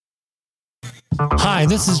Hi,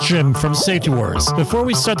 this is Jim from Safety Wars. Before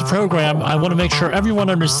we start the program, I want to make sure everyone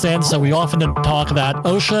understands that we often talk about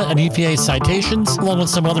OSHA and EPA citations, along with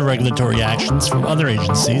some other regulatory actions from other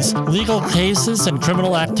agencies, legal cases, and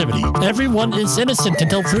criminal activity. Everyone is innocent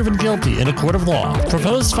until proven guilty in a court of law.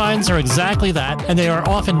 Proposed fines are exactly that, and they are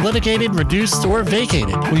often litigated, reduced, or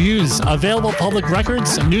vacated. We use available public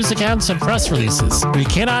records, news accounts, and press releases. We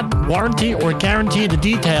cannot warranty or guarantee the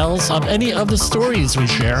details of any of the stories we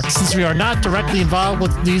share, since we are not directly involved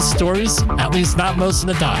with these stories, at least not most of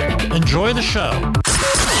the time. Enjoy the show.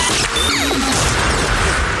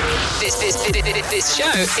 This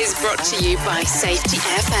show is brought to you by Safety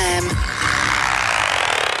FM.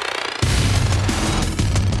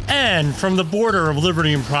 And from the border of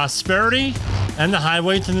liberty and prosperity and the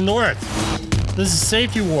highway to the north, this is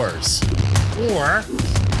Safety Wars for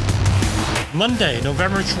Monday,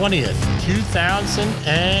 November 20th,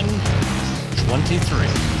 2023.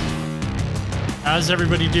 How's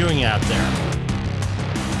everybody doing out there?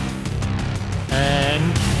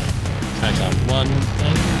 And check out one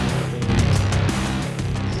thing.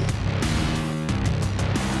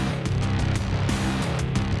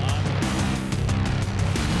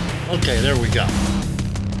 Okay, there we go.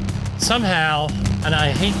 Somehow, and I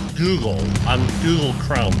hate Google. I'm Google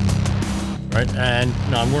Chrome, right? And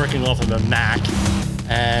I'm working off of a Mac,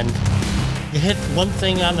 and you hit one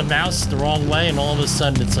thing on the mouse the wrong way, and all of a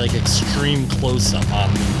sudden it's like extreme close-up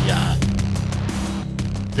on the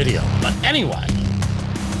video. But anyway,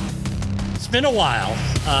 it's been a while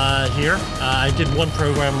here. I did one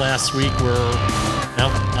program last week where,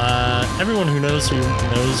 everyone who knows me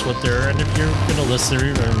knows what they're, and if you're been a listener or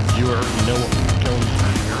a viewer, you know what we're going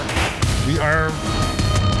through here. We are,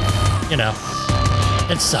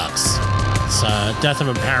 it sucks. It's death of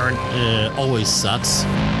a parent always sucks.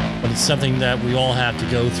 But it's something that we all have to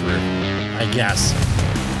go through, I guess.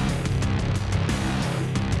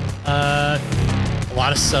 A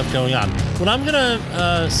lot of stuff going on. What I'm going to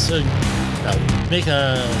make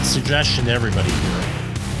a suggestion to everybody here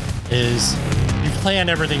is you plan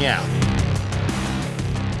everything out.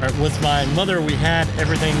 All right, with my mother, we had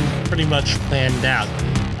everything pretty much planned out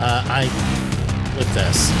with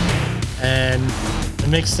this. And it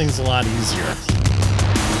makes things a lot easier.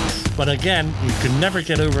 But again, you can never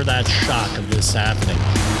get over that shock of this happening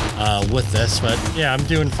with this. But yeah, I'm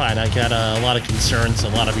doing fine. I got a lot of concerns, a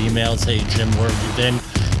lot of emails. Hey, Jim, where have you been?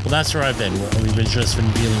 Well, that's where I've been. We've just been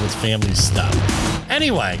dealing with family stuff.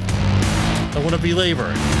 Anyway, I want to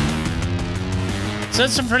belabor it. Said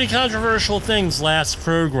some pretty controversial things last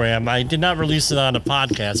program. I did not release it on a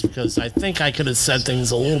podcast because I think I could have said things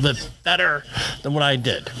a little bit better than what I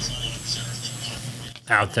did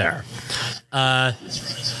out there.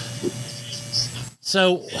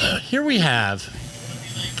 So here we have,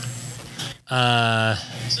 let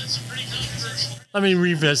me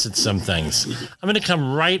revisit some things. I'm going to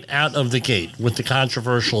come right out of the gate with the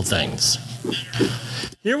controversial things.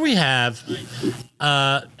 Here we have,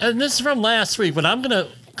 and this is from last week, but I'm going to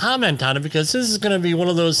comment on it because this is going to be one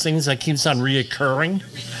of those things that keeps on reoccurring.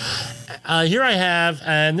 Here I have,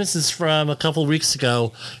 and this is from a couple weeks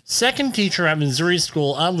ago, second teacher at Missouri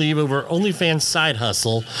school on leave over OnlyFans side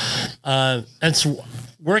hustle. It's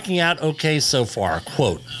working out okay so far.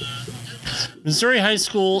 Quote, Missouri high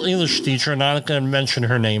school English teacher, not going to mention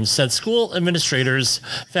her name, said school administrators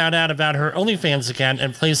found out about her OnlyFans account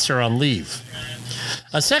and placed her on leave.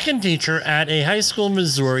 A second teacher at a high school in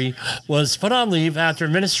Missouri was put on leave after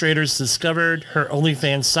administrators discovered her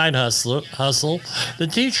OnlyFans side hustle. The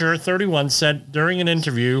teacher, 31, said during an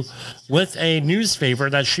interview with a newspaper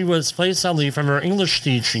that she was placed on leave from her English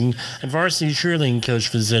teaching and varsity cheerleading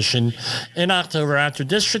coach position in October after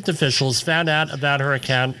district officials found out about her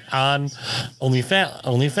account on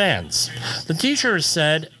OnlyFans. The teacher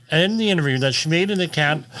said in the interview that she made an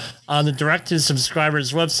account on the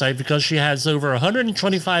direct-to-subscribers website because she has over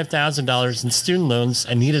 $125,000 in student loans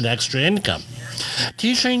and needed extra income.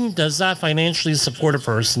 Teaching does not financially support a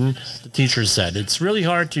person, the teacher said. It's really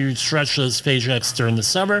hard to stretch those paychecks during the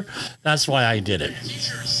summer. That's why I did it.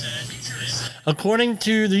 According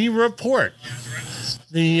to the report,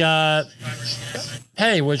 the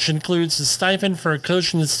pay, which includes the stipend for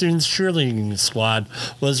coaching the students' cheerleading squad,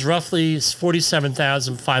 was roughly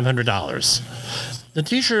 $47,500. The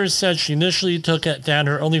teacher said she initially took down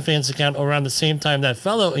her OnlyFans account around the same time that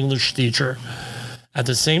fellow English teacher at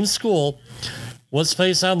the same school was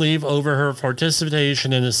placed on leave over her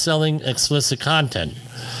participation in selling explicit content.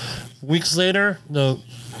 Weeks later, the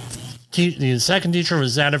second teacher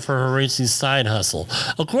was added for her racing side hustle.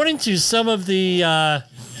 According to some of the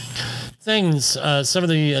some of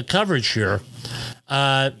the coverage here,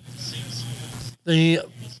 the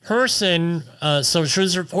person, so she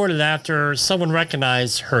was reported after someone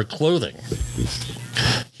recognized her clothing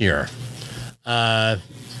here. But,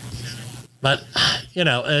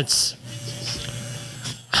 it's,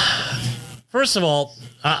 first of all,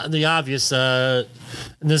 the obvious, in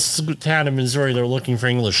this town in Missouri, they're looking for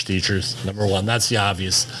English teachers. Number one, that's the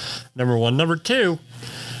obvious. Number one. Number two,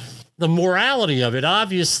 the morality of it.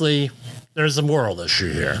 Obviously, there's a moral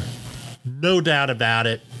issue here. No doubt about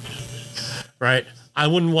it. Right? I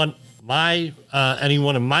wouldn't want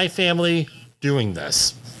anyone in my family doing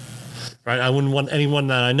this. Right? I wouldn't want anyone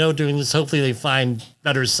that I know doing this. Hopefully they find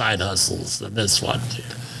better side hustles than this one.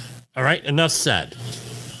 All right? Enough said.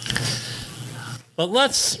 But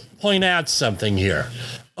let's point out something here.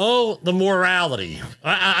 Oh, the morality.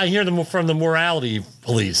 I hear them from the morality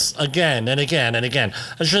police again and again and again.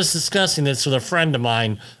 I was just discussing this with a friend of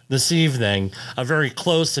mine this evening, a very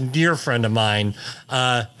close and dear friend of mine,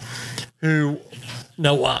 who,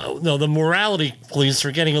 the morality police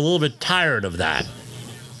are getting a little bit tired of that.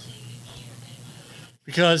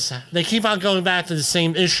 Because they keep on going back to the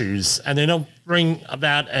same issues, and they don't bring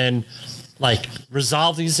about and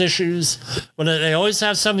resolve these issues. When they always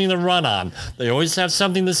have something to run on. They always have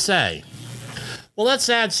something to say. Well, let's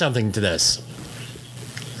add something to this.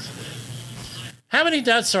 How many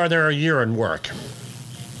deaths are there a year in work?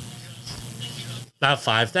 About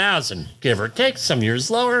 5,000, give or take. Some years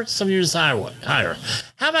lower, some years higher.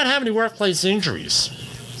 How about how many workplace injuries?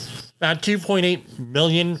 About 2.8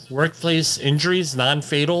 million workplace injuries,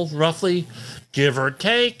 non-fatal, roughly. Give or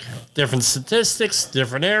take, different statistics,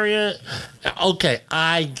 different area. Okay,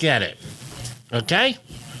 I get it. Okay?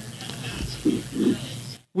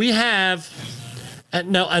 We have,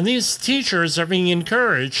 and these teachers are being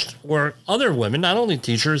encouraged, or other women, not only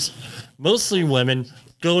teachers, mostly women,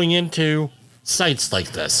 going into sites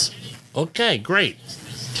like this. Okay, great.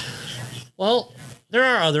 Well, there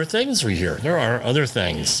are other things we hear. There are other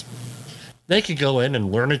things. They could go in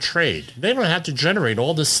and learn a trade. They don't have to generate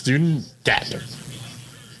all this student debt.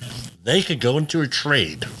 They could go into a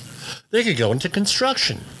trade. They could go into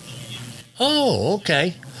construction. Oh,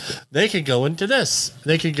 okay. They could go into this.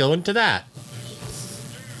 They could go into that.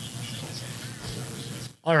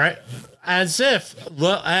 All right. As if,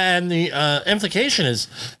 and the implication is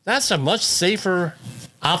that's a much safer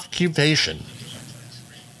occupation.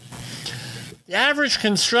 The average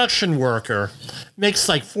construction worker makes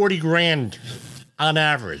like 40 grand on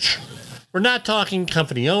average. We're not talking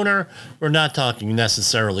company owner. We're not talking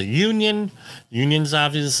necessarily union. Unions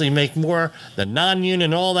obviously make more than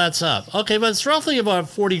non-union. All that's up. Okay, but it's roughly about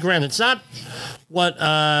 40 grand. It's not what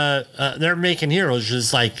they're making here, which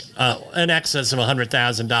is like in excess of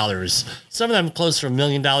 $100,000. Some of them close to $1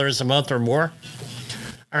 million a month or more.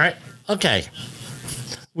 All right. Okay.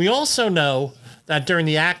 We also know that during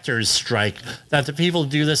the actors' strike, that the people who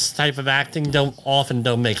do this type of acting often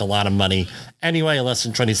don't make a lot of money anyway, less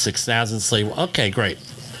than $26,000. Okay, great.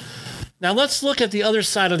 Now let's look at the other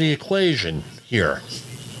side of the equation here.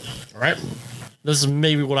 All right, this is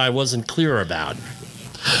maybe what I wasn't clear about.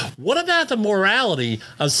 What about the morality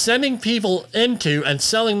of sending people into and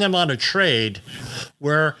selling them on a trade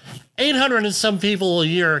where 800 and some people a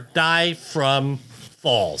year die from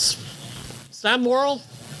falls? Is that moral?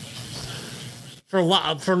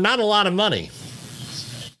 For not a lot of money.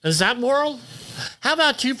 Is that moral? How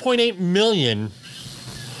about 2.8 million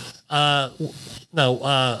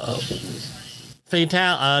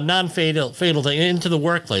non-fatal into the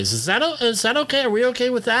workplace? Is that okay? Are we okay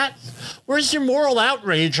with that? Where's your moral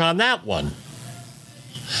outrage on that one?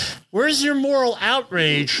 Where's your moral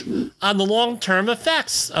outrage on the long-term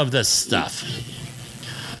effects of this stuff?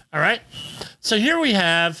 All right. So here we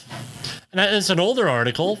have. And it's an older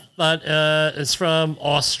article, but it's from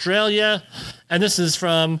Australia, and this is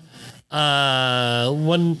from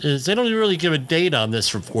they don't really give a date on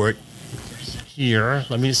this report here.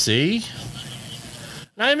 Let me see.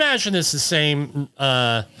 And I imagine it's the same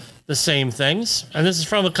things, and this is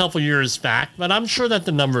from a couple years back, but I'm sure that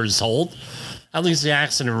the numbers hold. At least the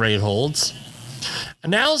accident rate holds.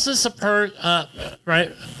 Analysis of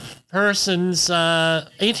persons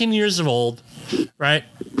 18 years of old. Right?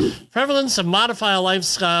 Prevalence of modified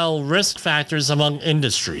lifestyle risk factors among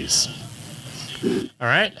industries. All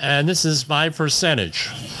right? And this is by percentage.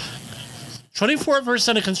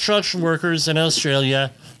 24% of construction workers in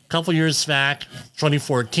Australia, a couple years back,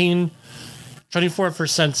 2014,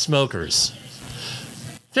 24% smokers.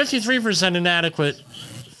 53% inadequate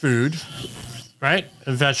food, right?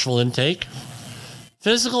 And vegetable intake.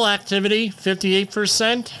 Physical activity,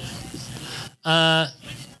 58%.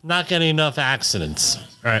 Not getting enough accidents,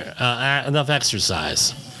 right? Enough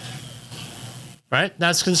exercise. right?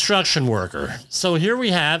 That's construction worker. So here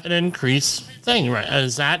we have an increased thing, right?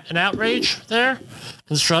 Is that an outrage there?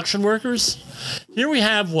 Construction workers? Here we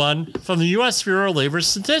have one from the U.S. Bureau of Labor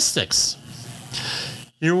Statistics.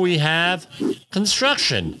 Here we have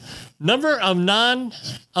construction. Number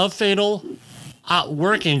of fatal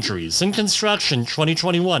work injuries in construction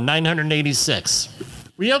 2021, 986.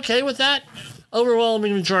 We okay with that?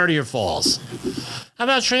 Overwhelming majority of falls. How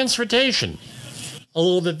about transportation? A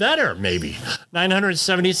little bit better, maybe.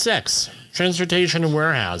 976. Transportation and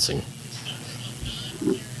warehousing.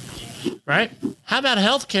 Right? How about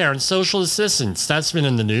healthcare and social assistance? That's been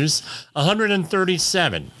in the news.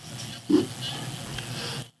 137.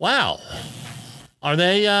 Wow. Are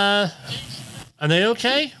they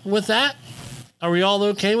okay with that? Are we all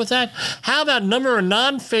okay with that? How about number of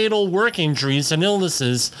non-fatal work injuries and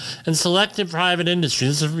illnesses in selected private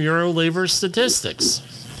industries of Bureau of Labor Statistics?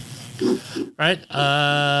 Right?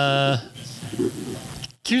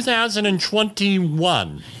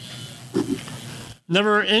 2021.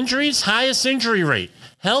 Number of injuries, highest injury rate.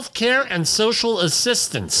 Healthcare and social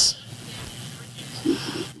assistance.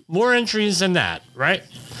 More injuries than that, right?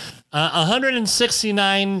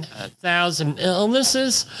 169,000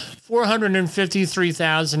 illnesses,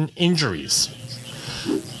 453,000 injuries.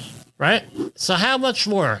 Right? So how much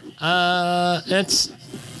more? It's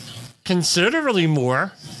considerably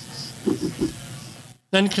more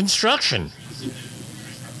than construction.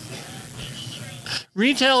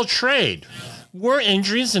 Retail trade. More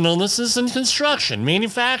injuries and illnesses in construction.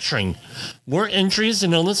 Manufacturing. More injuries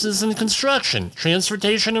and illnesses in construction.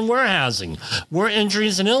 Transportation and warehousing. More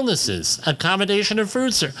injuries and illnesses. Accommodation and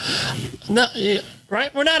food service. No,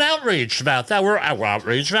 right? We're not outraged about that. We're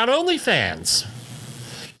outraged about OnlyFans.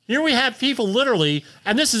 Here we have people literally,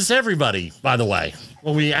 and this is everybody, by the way,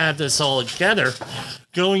 when we add this all together,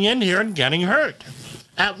 going in here and getting hurt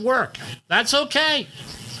at work. That's okay.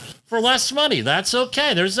 For less money, that's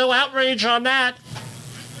okay. There's no outrage on that.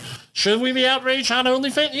 Should we be outraged on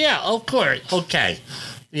OnlyFans? Yeah, of course. Okay.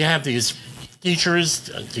 You have these teachers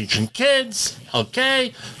teaching kids.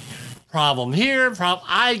 Okay. Problem here.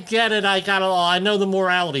 I get it. I got it all. I know the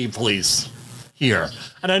morality police here.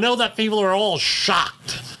 And I know that people are all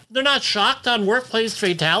shocked. They're not shocked on workplace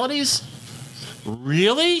fatalities?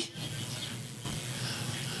 Really?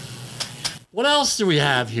 What else do we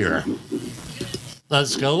have here?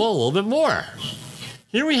 Let's go a little bit more.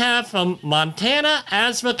 Here we have from Montana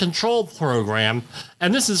Asthma Control Program,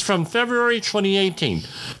 and this is from February 2018.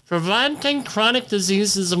 Preventing chronic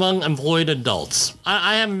diseases among employed adults.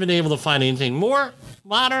 I haven't been able to find anything more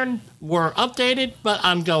modern, more updated, but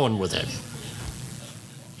I'm going with it.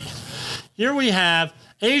 Here we have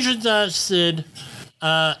age-adjusted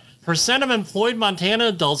percent of employed Montana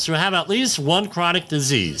adults who have at least one chronic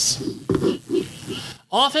disease.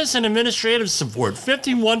 Office and administrative support,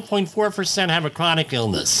 51.4% have a chronic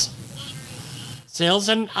illness. Sales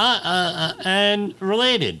and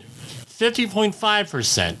related,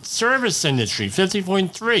 50.5%. Service industry,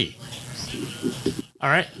 50.3%. All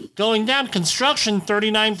right, going down, construction,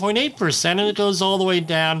 39.8%, and it goes all the way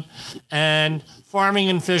down. And farming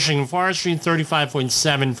and fishing and forestry,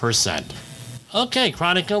 35.7%. Okay,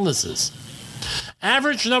 chronic illnesses.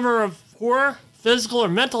 Average number of poor physical or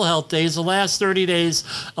mental health days the last 30 days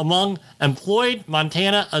among employed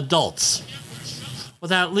Montana adults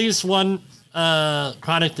with at least one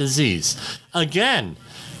chronic disease. Again,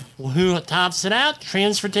 who tops it out?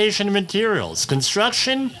 Transportation and materials.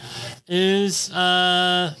 Construction is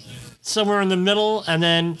somewhere in the middle, and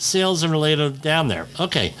then sales and related down there.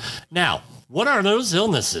 Okay, now, what are those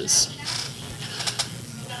illnesses?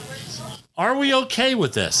 Are we okay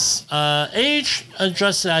with this? Age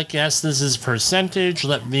adjusted, I guess this is percentage.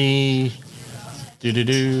 Let me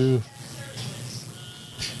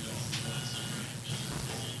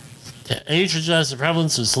Age adjusted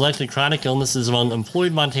prevalence of selected chronic illnesses among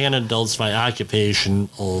employed Montana adults by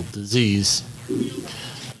occupational disease.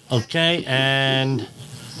 Okay, and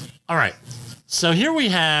all right. So here we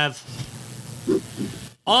have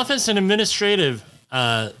office and administrative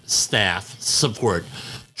staff support.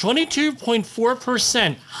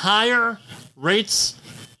 22.4% higher rates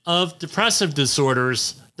of depressive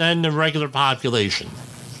disorders than the regular population.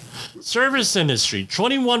 Service industry,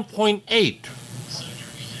 21.8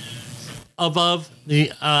 above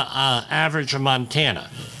the average of Montana.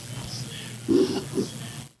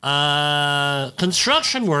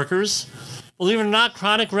 Construction workers, believe it or not,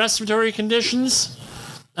 chronic respiratory conditions,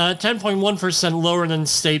 10.1% lower than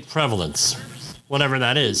state prevalence, whatever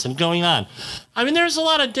that is, and going on. I mean, there's a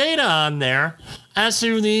lot of data on there as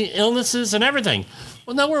to the illnesses and everything.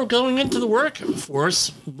 Well, now we're going into the workforce.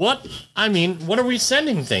 What are we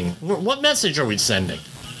sending What message are we sending?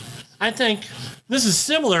 I think this is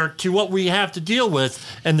similar to what we have to deal with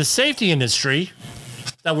in the safety industry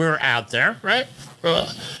that we're out there, right?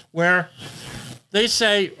 Where they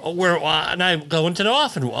say, and I go into it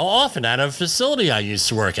often at a facility I used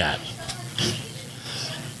to work at,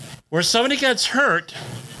 where somebody gets hurt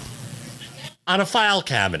on a file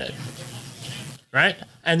cabinet, right?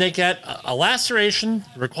 And they get a laceration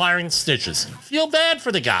requiring stitches. Feel bad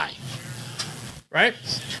for the guy, right?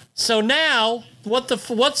 So now,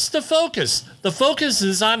 what's the focus? The focus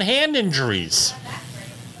is on hand injuries.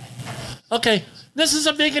 Okay, this is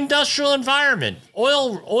a big industrial environment.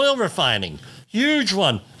 Oil refining, huge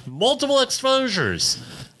one, multiple exposures,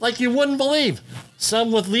 like you wouldn't believe.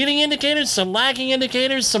 Some with leading indicators, some lagging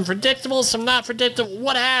indicators, some predictable, some not predictable,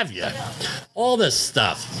 what have you. All this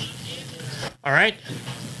stuff. All right?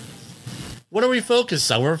 What are we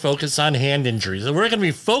focused on? We're focused on hand injuries. And we're going to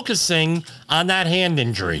be focusing on that hand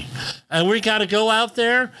injury. And we got to go out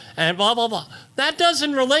there and blah, blah, blah. That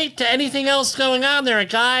doesn't relate to anything else going on there. A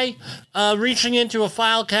guy reaching into a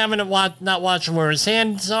file cabinet, not watching where his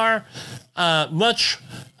hands are.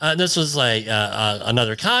 This was like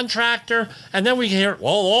another contractor. And then we hear,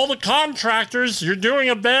 well, all the contractors, you're doing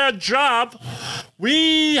a bad job.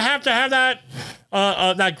 We have to have that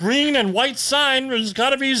green and white sign has got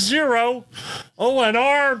to be 0. Oh, and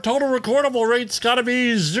our total recordable rate's got to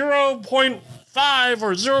be 0.5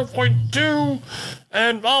 or 0.2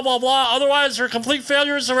 and blah, blah, blah. Otherwise, they're complete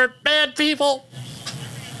failures or we're bad people.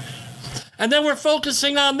 And then we're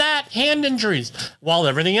focusing on that, hand injuries, while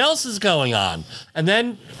everything else is going on. And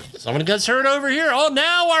then someone gets hurt over here. Oh,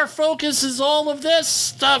 now our focus is all of this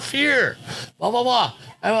stuff here. Blah, blah, blah.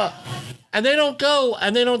 And they don't go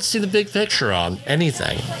and they don't see the big picture on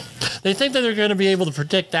anything. They think that they're going to be able to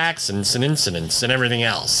predict accidents and incidents and everything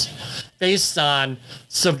else based on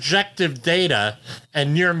subjective data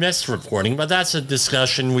and near miss reporting. But that's a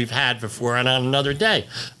discussion we've had before and on another day.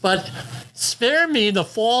 But spare me the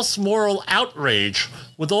false moral outrage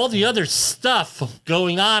with all the other stuff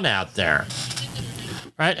going on out there.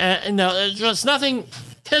 Right? And just nothing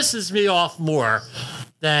pisses me off more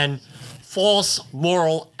than false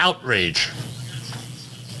moral outrage.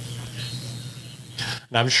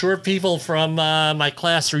 And I'm sure people from my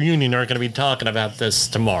class reunion are going to be talking about this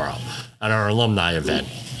tomorrow at our alumni event.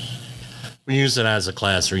 We use it as a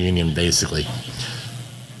class reunion, basically.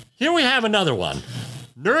 Here we have another one.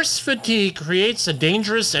 Nurse fatigue creates a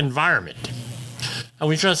dangerous environment. And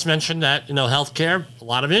we just mentioned that, healthcare, a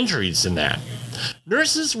lot of injuries in that.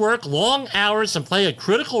 Nurses work long hours and play a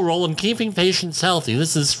critical role in keeping patients healthy.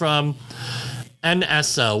 This is from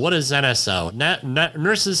NSO. What is NSO?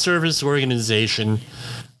 Nurses Service Organization.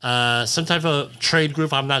 Some type of trade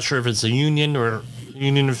group. I'm not sure if it's a union or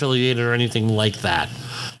union affiliated or anything like that.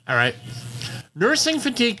 All right. Nursing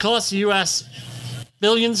fatigue costs the U.S.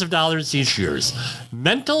 billions of dollars each year.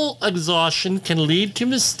 Mental exhaustion can lead to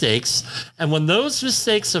mistakes, and when those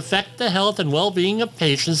mistakes affect the health and well-being of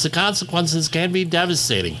patients, the consequences can be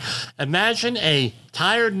devastating. Imagine a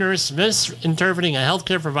tired nurse misinterpreting a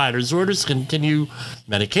healthcare provider's orders to continue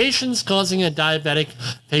medications, causing a diabetic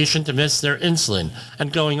patient to miss their insulin,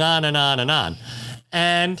 and going on and on and on.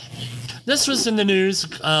 And this was in the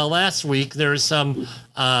news last week. There's some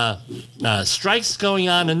strikes going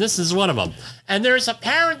on, and this is one of them. And there's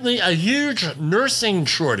apparently a huge nursing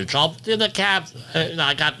shortage. I'll do the cap.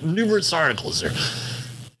 I got numerous articles there.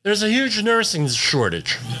 There's a huge nursing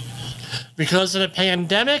shortage because of the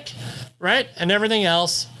pandemic, right, and everything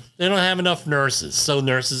else. They don't have enough nurses, so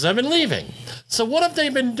nurses have been leaving. So what have they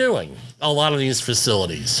been doing? A lot of these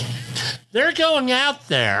facilities. They're going out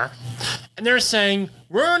there and they're saying,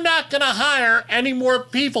 we're not going to hire any more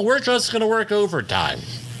people. We're just going to work overtime.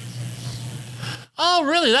 Oh,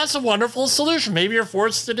 really? That's a wonderful solution. Maybe you're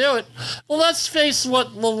forced to do it. Well, let's face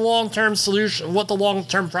what the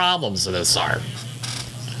long-term problems of this are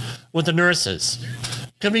with the nurses.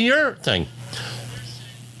 Could be your thing.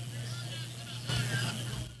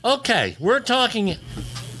 Okay, we're talking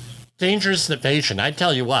dangerous to the patient. I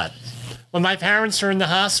tell you what, when my parents are in the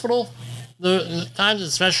hospital, the times,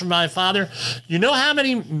 especially my father, you know how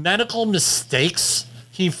many medical mistakes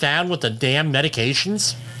he found with the damn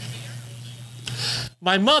medications?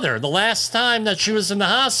 My mother, the last time that she was in the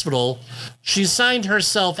hospital, she signed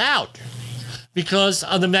herself out because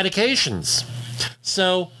of the medications.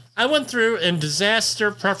 So I went through in disaster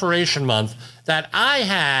preparation month that I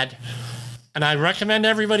had, and I recommend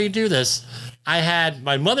everybody do this, I had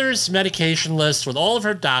my mother's medication list with all of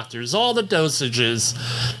her doctors, all the dosages,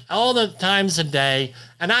 all the times a day,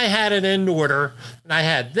 and I had it in order. And I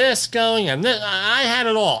had this going, and this, I had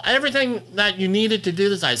it all. Everything that you needed to do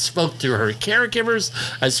this, I spoke to her caregivers.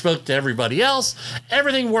 I spoke to everybody else.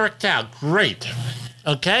 Everything worked out great.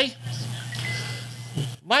 Okay?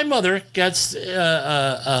 My mother gets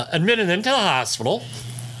admitted into the hospital.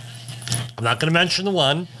 I'm not going to mention the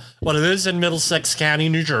one, but it is in Middlesex County,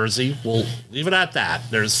 New Jersey. We'll leave it at that.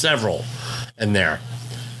 There's several in there.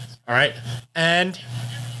 All right. And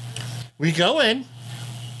we go in,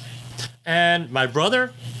 and my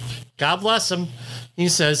brother, God bless him, he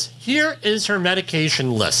says, here is her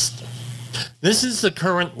medication list. This is the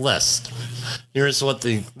current list. Here's what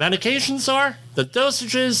the medications are, the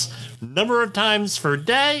dosages, number of times per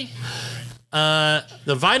day,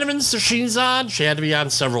 the vitamins that she's on. She had to be on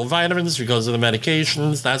several vitamins because of the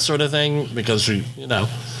medications, that sort of thing, because she,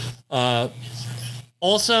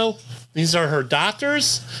 also, these are her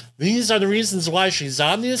doctors. These are the reasons why she's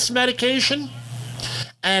on this medication.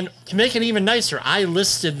 And to make it even nicer, I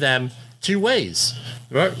listed them two ways.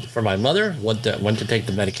 For my mother, went to take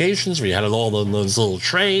the medications. We had it all in those little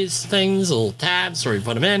trays, things, little tabs where we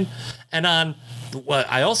put them in. And on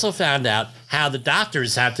what I also found out how the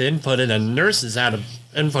doctors have to input it and nurses have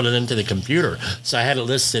to input it into the computer. So I had it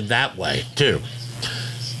listed that way too.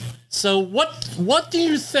 So what do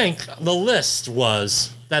you think the list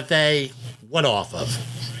was that they went off of?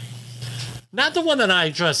 Not the one that I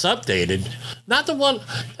just updated. Not the one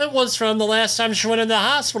that was from the last time she went in the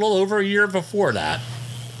hospital over a year before that.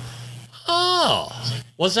 Oh,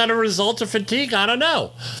 was that a result of fatigue? I don't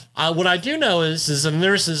know. What I do know is the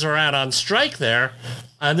nurses are out on strike there,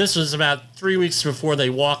 and this was about 3 weeks before they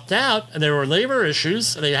walked out, and there were labor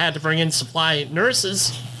issues, and they had to bring in supply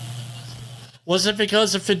nurses. Was it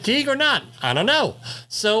because of fatigue or not? I don't know.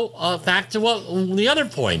 So back to the other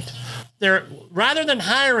point. Rather than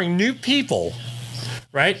hiring new people,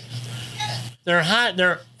 right?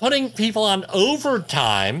 They're putting people on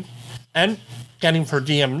overtime and getting per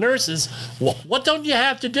diem nurses. What don't you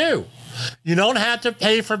have to do? You don't have to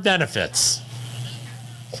pay for benefits.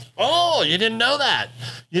 Oh, you didn't know that.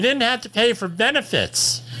 You didn't have to pay for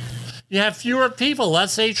benefits. You have fewer people,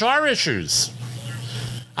 less HR issues.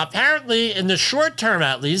 Apparently, in the short term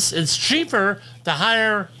at least, it's cheaper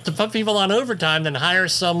to put people on overtime than hire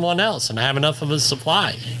someone else and have enough of a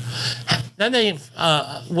supply. Then they,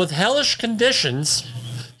 with hellish conditions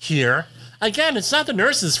here, again, it's not the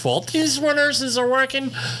nurses' fault. These nurses are working.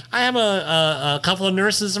 I have a couple of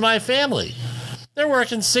nurses in my family. They're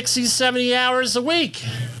working 60, 70 hours a week,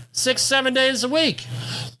 6, 7 days a week.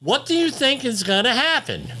 What do you think is going to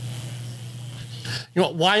happen?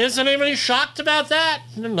 Why isn't anybody shocked about that?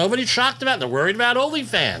 Nobody's shocked about it. They're worried about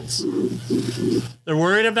OnlyFans. They're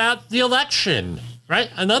worried about the election, right?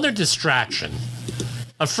 Another distraction.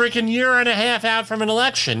 A freaking year and a half out from an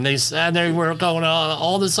election, they were going on,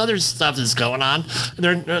 all this other stuff is going on. What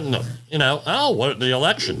the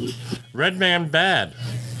election? Red man bad,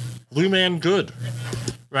 blue man good,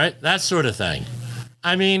 right? That sort of thing.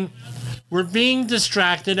 I mean, we're being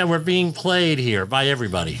distracted and we're being played here by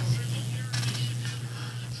everybody.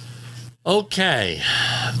 Okay.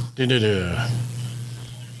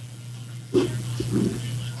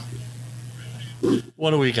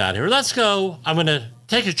 What do we got here? Let's go. I'm going to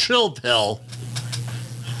take a chill pill.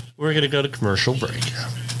 We're going to go to commercial break.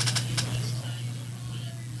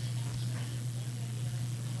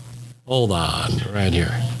 Hold on, right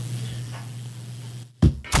here.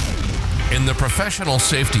 In the professional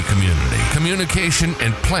safety community, communication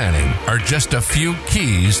and planning are just a few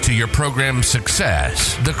keys to your program's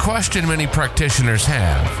success. The question many practitioners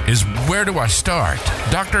have is, where do I start?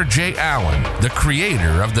 Dr. Jay Allen, the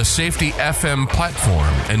creator of the Safety FM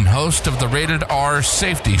platform and host of the Rated R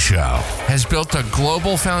Safety Show, has built a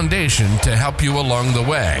global foundation to help you along the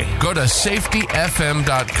way. Go to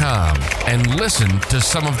safetyfm.com and listen to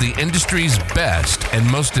some of the industry's best and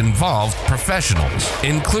most involved professionals,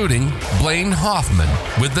 including Blaine Hoffman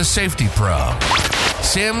with the Safety Pro,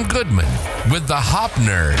 Sam Goodman with the Hop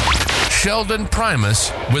Nerd, Sheldon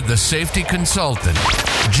Primus with the Safety Consultant,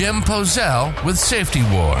 Jim Pozell with Safety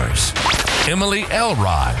Wars, Emily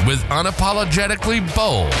Elrod with Unapologetically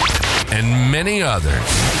Bold, and many others.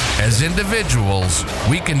 As individuals,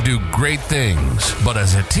 we can do great things, but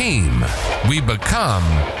as a team, we become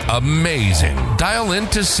amazing. Dial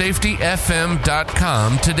into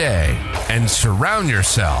safetyfm.com today and surround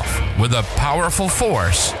yourself with a powerful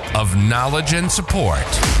force of knowledge and support.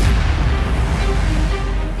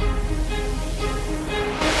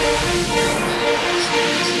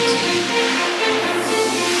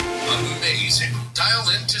 Amazing. Dial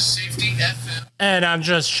into safetyfm.com. And I'm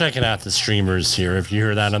just checking out the streamers here, if you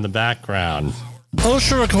hear that in the background.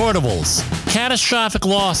 OSHA recordables, catastrophic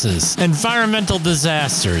losses, environmental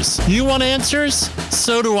disasters. You want answers?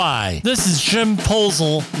 So do I. This is Jim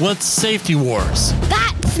Posel with Safety Wars.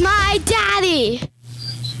 That's my daddy!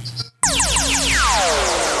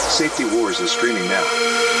 Safety Wars is streaming now.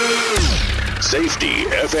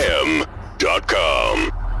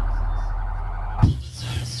 SafetyFM.com.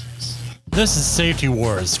 This is Safety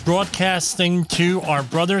Wars, broadcasting to our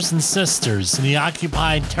brothers and sisters in the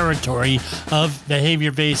occupied territory of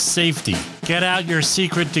behavior-based safety. Get out your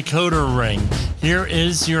secret decoder ring. Here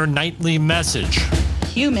is your nightly message.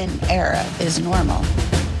 Human error is normal.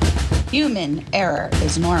 Human error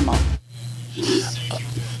is normal.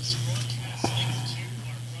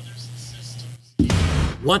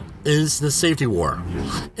 What is the safety war?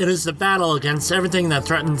 It is the battle against everything that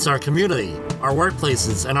threatens our community, our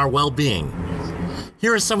workplaces, and our well-being.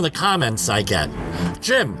 Here are some of the comments I get.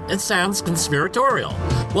 Jim, it sounds conspiratorial.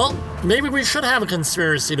 Well, maybe we should have a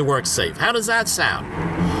conspiracy to work safe. How does that sound?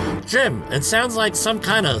 Jim, it sounds like some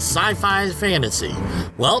kind of sci-fi fantasy.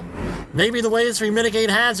 Well, maybe the ways we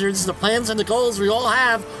mitigate hazards, the plans and the goals we all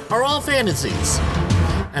have are all fantasies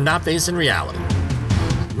and not based in reality.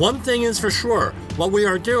 One thing is for sure, what we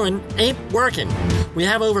are doing ain't working. We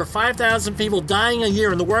have over 5,000 people dying a year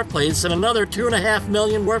in the workplace and another 2.5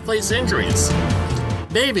 million workplace injuries.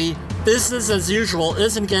 Maybe business as usual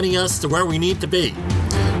isn't getting us to where we need to be.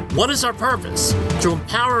 What is our purpose? To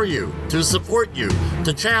empower you, to support you,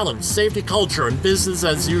 to challenge safety culture and business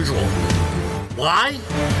as usual. Why?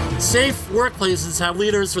 Safe workplaces have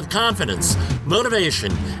leaders with confidence,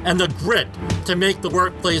 motivation, and the grit to make the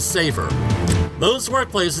workplace safer. Those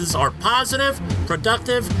workplaces are positive,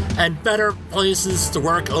 productive, and better places to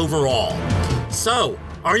work overall. So,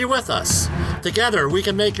 are you with us? Together, we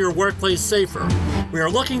can make your workplace safer. We are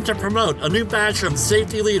looking to promote a new batch of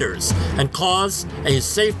safety leaders and cause a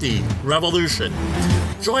safety revolution.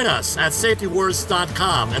 Join us at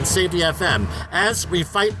safetywars.com and Safety FM as we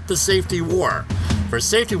fight the safety war. For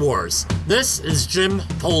Safety Wars, this is Jim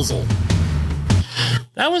Posel.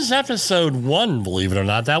 That was episode 1, believe it or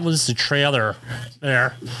not. That was the trailer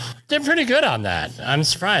there. Did pretty good on that. I'm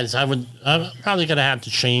surprised. I'm probably going to have to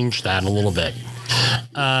change that a little bit.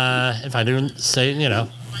 If I do say,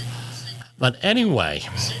 But anyway,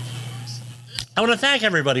 I want to thank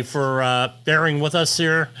everybody for bearing with us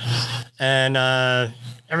here. And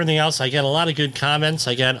everything else, I get a lot of good comments.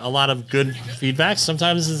 I get a lot of good feedback.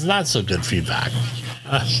 Sometimes it's not so good feedback.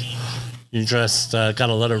 You just got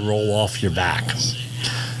to let it roll off your back.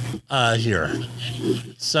 Here.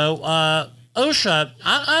 So, OSHA,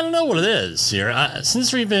 I don't know what it is here.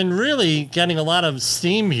 Since we've been really getting a lot of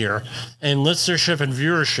steam here in listenership and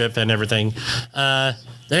viewership and everything,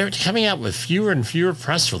 they're coming out with fewer and fewer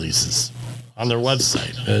press releases on their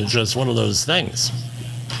website. It's just one of those things.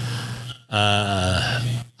 I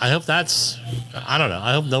hope that's, I don't know.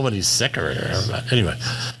 I hope nobody's sick or anyway.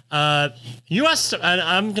 U.S.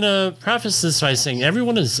 I'm going to preface this by saying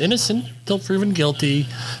everyone is innocent until proven guilty.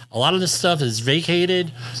 A lot of this stuff is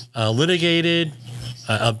vacated, litigated,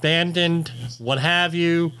 abandoned, what have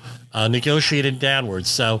you, negotiated downwards.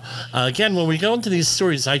 So, again, when we go into these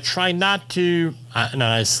stories, I try not to,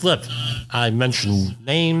 I slip. I mention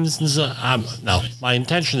names. And so, no, my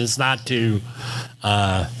intention is not to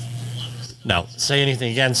say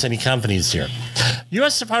anything against any companies here.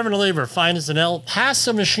 U.S. Department of Labor finds an El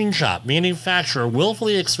Paso machine shop manufacturer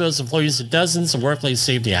willfully exposed employees to dozens of workplace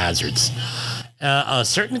safety hazards. A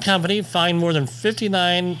certain company fined more than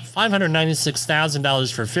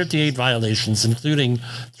 $596,000 for 58 violations, including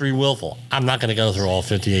 3 willful. I'm not going to go through all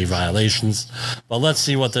 58 violations, but let's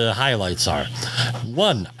see what the highlights are.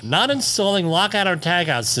 1. Not installing lockout or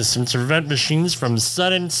tagout systems to prevent machines from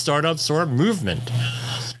sudden startups or movement.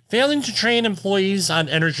 Failing to train employees on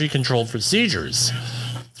energy-controlled procedures.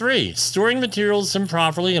 3. Storing materials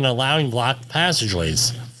improperly and allowing blocked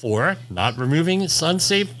passageways. 4. Not removing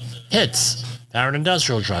unsafe hits, powered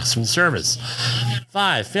industrial trucks from service.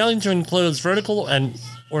 5. Failing to enclose vertical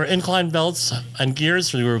or incline belts and gears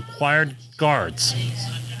for the required guards.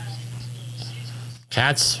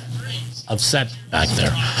 Cat's upset back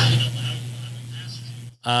there.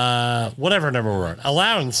 Whatever number we're on.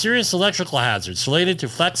 Allowing serious electrical hazards related to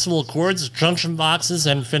flexible cords, junction boxes,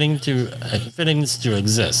 and fittings to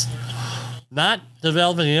exist. Not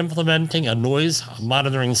developing and implementing a noise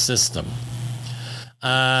monitoring system.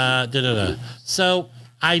 So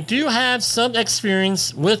I do have some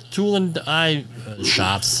experience with tool and die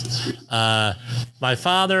shops. My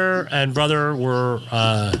father and brother were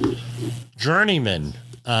journeymen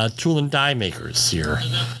tool and die makers here.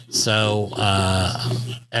 So,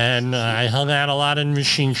 and I hung out a lot in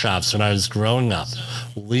machine shops when I was growing up.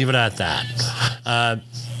 We'll leave it at that.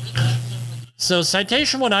 So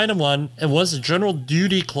citation 1, item 1, it was a general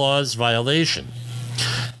duty clause violation.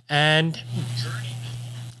 And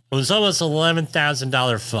it was almost an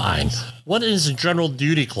 $11,000 fine. What is a general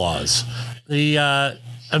duty clause? The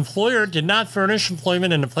employer did not furnish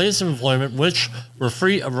employment in a place of employment which were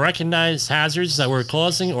free of recognized hazards that were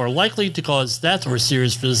causing or likely to cause death or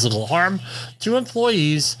serious physical harm to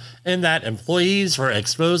employees, and that employees were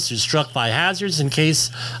exposed to struck by hazards in case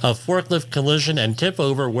of forklift collision and tip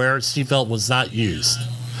over where seatbelt was not used.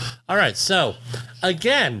 All right, so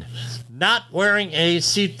again, not wearing a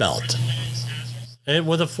seatbelt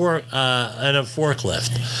with a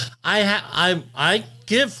forklift. I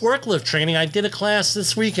give forklift training. I did a class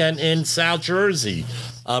this weekend in South Jersey,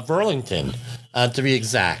 Burlington, to be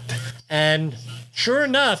exact. And sure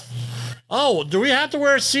enough, do we have to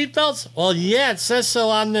wear seatbelts? Well, yeah, it says so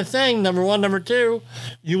on the thing. Number 1. Number 2,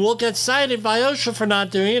 you will get cited by OSHA for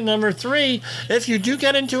not doing it. Number 3, if you do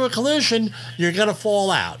get into a collision, you're going to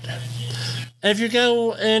fall out. If you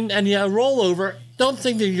go in and you roll over, don't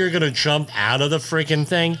think that you're going to jump out of the freaking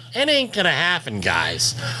thing. It ain't going to happen,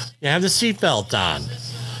 guys. You have the seatbelt on.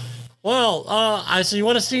 Well, I said, you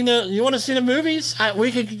want to see the movies?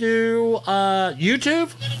 We could do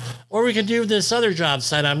YouTube, or we could do this other job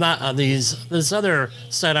site. This other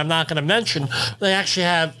site I'm not going to mention. They actually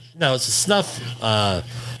have it's a snuff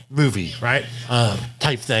movie, right?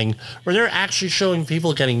 Type thing where they're actually showing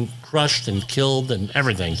people getting crushed and killed and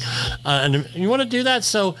everything. And you want to do that?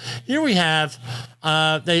 So here we have,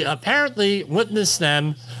 they apparently witnessed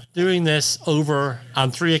them doing this over on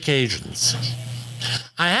 3 occasions.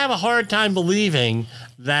 I have a hard time believing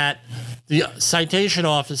that the citation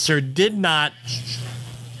officer did not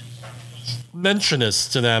mention this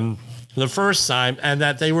to them the first time, and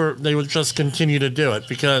that they would just continue to do it,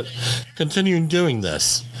 because continuing doing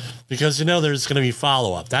this. Because there's going to be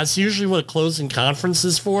follow-up. That's usually what a closing conference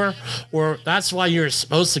is for, or that's why you're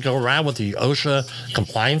supposed to go around with the OSHA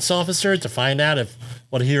compliance officer to find out if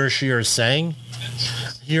what he or she are saying.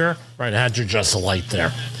 Here, right, I had you just a light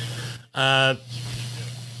there. I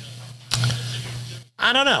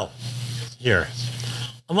don't know. Here.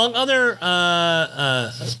 Among other,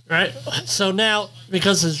 right? So now,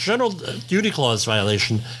 because it's a general duty clause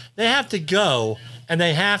violation, they have to go and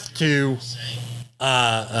they have to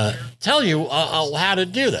tell you how to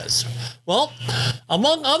do this. Well,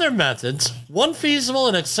 among other methods, one feasible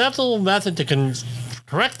and acceptable method to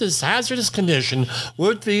correct this hazardous condition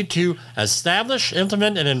would be to establish,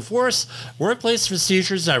 implement, and enforce workplace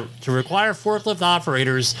procedures to require forklift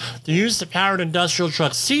operators to use the powered industrial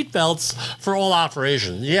truck seat belts for all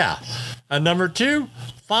operations. Yeah. And number 2,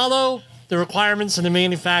 follow the requirements in the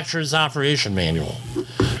manufacturer's operation manual.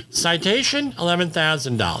 Citation,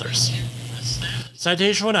 $11,000.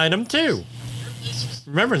 Citation 1, item 2.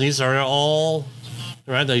 Remember, these are all,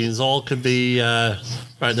 right? These all could be, right?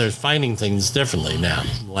 They're finding things differently now,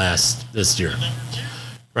 this year,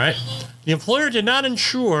 right? The employer did not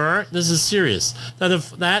ensure, this is serious,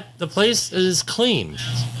 that the place is clean.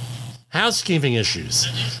 Housekeeping issues,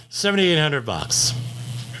 $7,800.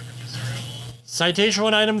 Citation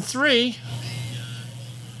 1, item 3.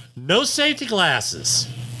 No safety glasses.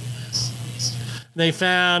 They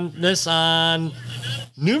found this on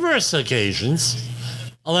numerous occasions,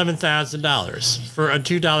 $11,000 for a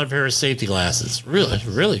 $2 pair of safety glasses. Really,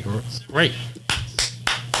 really great.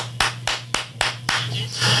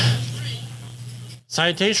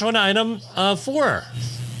 Citation 1, item 4.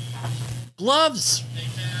 Gloves.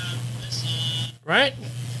 Right?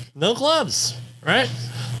 No gloves. Right?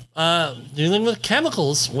 Dealing with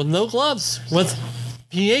chemicals with no gloves, with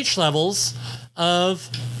pH levels of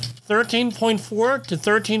 13.4 to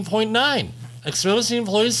 13.9. Exposing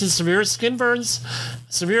employees to severe skin burns,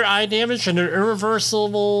 severe eye damage, and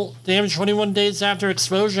irreversible damage 21 days after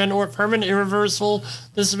exposure, and or permanent irreversible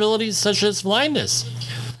disabilities such as blindness.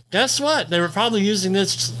 Guess what? They were probably using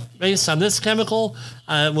this based on this chemical.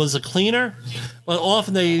 It was a cleaner, but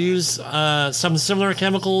often they use some similar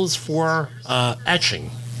chemicals for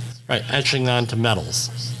etching, right? Etching onto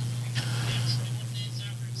metals.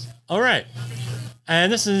 All right.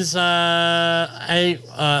 And this is a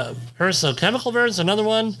personal chemical burns. Another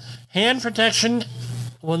one, hand protection.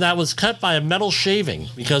 Well, that was cut by a metal shaving,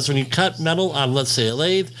 because when you cut metal on, let's say, a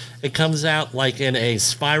lathe, it comes out like in a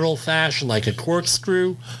spiral fashion, like a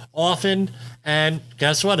corkscrew, often. And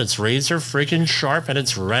guess what? It's razor freaking sharp, and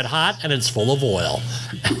it's red hot, and it's full of oil.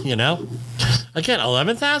 You know? Again,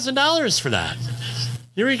 $11,000 for that.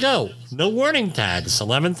 Here we go. No warning tags,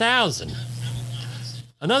 $11,000.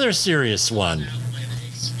 Another serious one.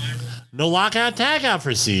 No lockout tagout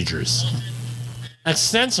procedures.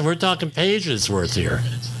 Extensive. We're talking pages worth here.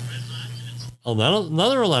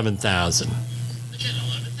 Another $11,000.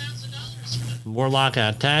 More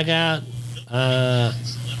lockout tagout.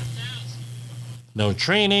 No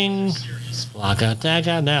training. Lockout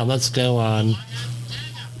tagout. Now let's go on.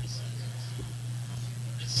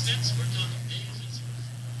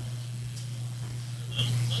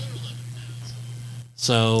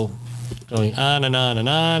 So going on and on and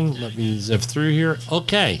on. Let me zip through here.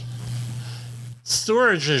 Okay.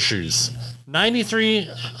 Storage issues.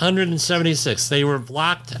 9,376. They were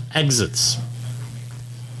blocked exits.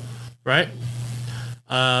 Right?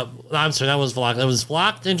 I'm sorry, that was blocked. It was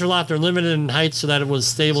blocked, interlocked, or limited in height so that it was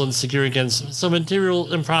stable and secure against some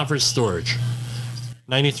material improper storage.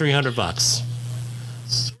 $9,300.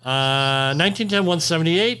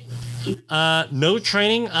 1910-178. No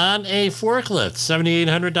training on a forklift.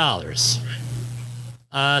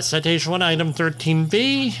 $7,800. Citation 1, item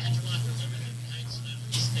 13B.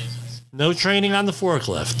 No training on the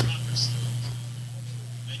forklift.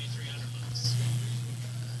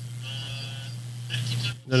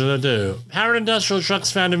 Powered industrial trucks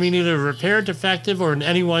found to be either repaired, defective, or in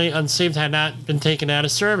any way unsafe had not been taken out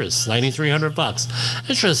of service. $9,300.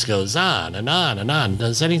 It just goes on and on and on.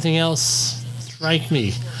 Does anything else strike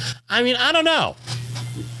me? I mean, I don't know.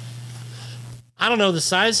 I don't know the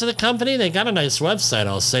size of the company. They got a nice website,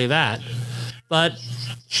 I'll say that. But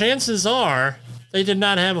chances are they did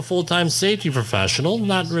not have a full-time safety professional.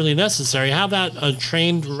 Not really necessary. How about a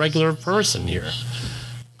trained regular person here?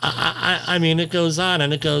 I mean, it goes on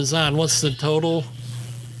and it goes on. What's the total?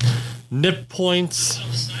 NIP points.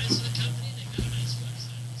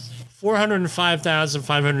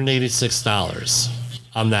 $405,586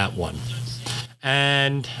 on that one.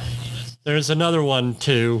 And there's another one,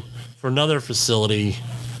 too, for another facility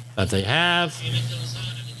that they have.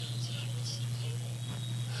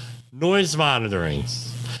 Noise monitoring.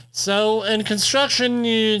 So in construction,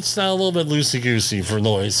 it's a little bit loosey-goosey for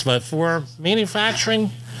noise, but for manufacturing,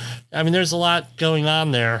 I mean, there's a lot going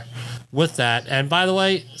on there with that. And by the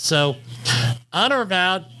way, so on or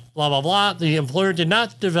about blah, blah, blah, the employer did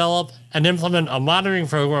not develop and implement a monitoring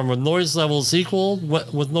program with noise levels equal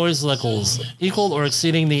or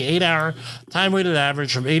exceeding the 8-hour time-weighted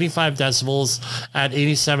average from 85 decibels at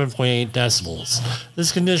 87.8 decibels.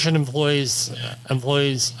 This condition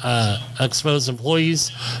expose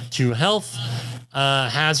employees to health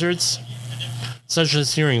hazards such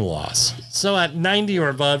as hearing loss. So at 90 or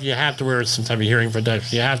above, you have to wear some type of hearing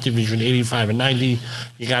protection. You have to be between 85 and 90.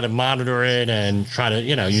 You got to monitor it and try to,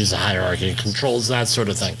 use a hierarchy of controls, that sort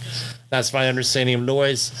of thing. That's my understanding of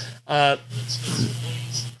noise.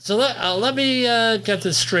 So let me get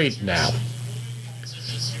this straight now.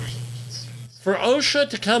 For OSHA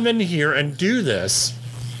to come in here and do this,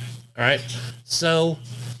 all right, so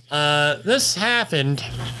this happened.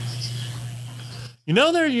 You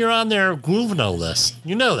know that you're on their GUVNO list.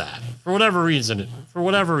 You know that. For whatever reason,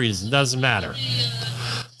 doesn't matter.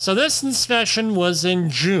 So this inspection was in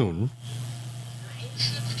June.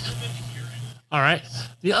 All right.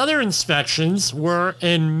 The other inspections were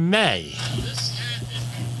in May.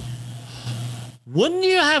 Wouldn't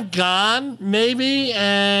you have gone, maybe,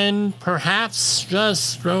 and perhaps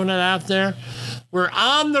just thrown it out there? We're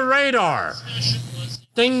on the radar.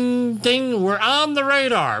 Ding, ding, we're on the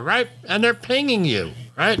radar, right? And they're pinging you,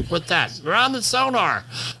 right, with that. We're on the sonar.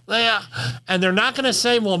 And they're not going to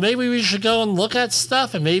say, well, maybe we should go and look at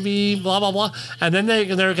stuff and maybe blah, blah, blah. And then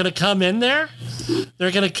they're going to come in there.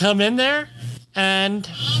 They're going to come in there and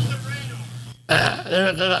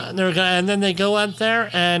and then they go out there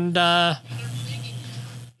and, they're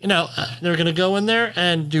going to go in there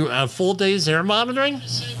and do a full day's air monitoring.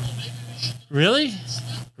 Really?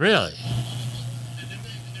 Really?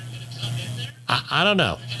 I don't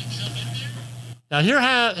know. Now here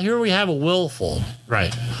we have a willful,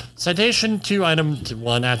 right? Citation 2, item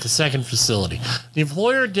 1 at the second facility. The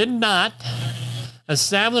employer did not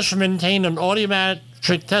establish or maintain an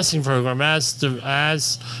audiometric testing program as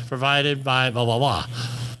provided by blah, blah, blah,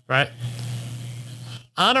 right?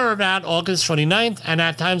 On or about August 29th, and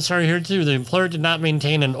at times started here too, the employer did not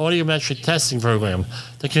maintain an audiometric testing program.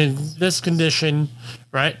 This condition,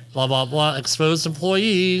 right, blah, blah, blah, exposed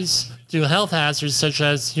employees to health hazards such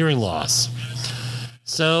as hearing loss.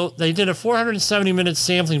 So they did a 470-minute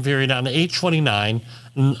sampling period on 8/29,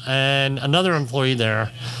 and another employee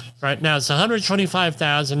there. Right now, it's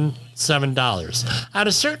 $125,007. At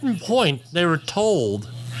a certain point, they were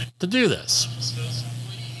told to do this.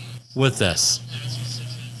 With this.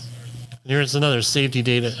 Here's another safety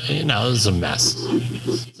data. This is a mess.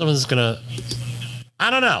 Someone's gonna. I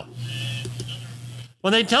don't know.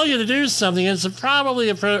 When they tell you to do something, it's probably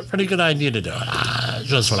a pretty good idea to do it.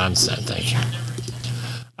 Just what I'm saying. Thank you.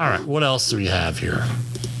 All right, what else do we have here?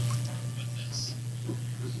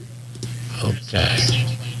 Okay.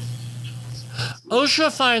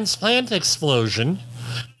 OSHA finds plant explosion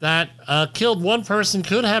that killed one person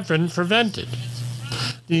could have been prevented.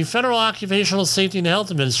 The Federal Occupational Safety and Health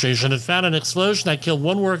Administration had found an explosion that killed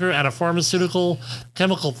one worker at a pharmaceutical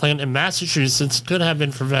chemical plant in Massachusetts could have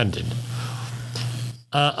been prevented.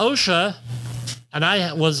 OSHA, and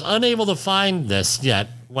I was unable to find this yet.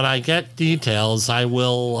 When I get details, I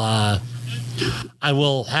will have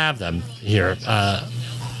them here,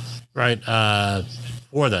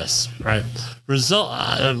 for this, right?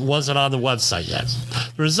 Wasn't on the website yet.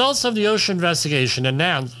 The results of the OSHA investigation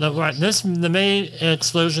announced that the main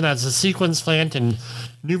explosion at the sequence plant in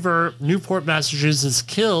Newport, Massachusetts,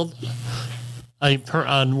 killed a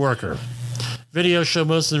worker. Video showed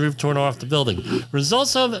most of the roof torn off the building.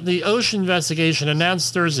 Results of the OSHA investigation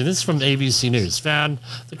announced Thursday, this is from ABC News, found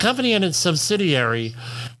the company and its subsidiary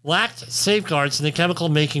lacked safeguards in the chemical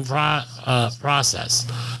making process.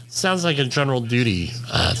 Sounds like a general duty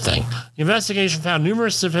thing. The investigation found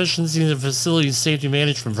numerous deficiencies in the facility's safety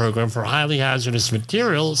management program for highly hazardous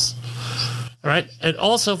materials. All right. It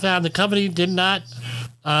also found the company did not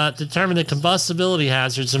determine the combustibility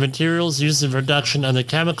hazards of materials used in production of the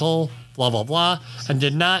chemical, blah, blah, blah, and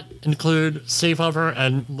did not include safe hover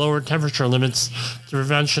and lower temperature limits to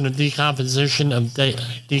prevention of decomposition of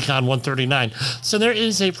Decon 139. So there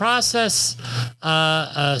is a process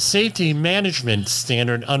safety management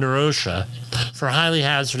standard under OSHA for highly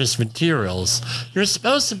hazardous materials. You're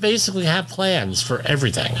supposed to basically have plans for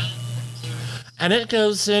everything. And it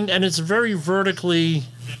goes in, and it's very vertically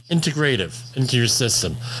integrative into your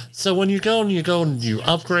system. So when you go and do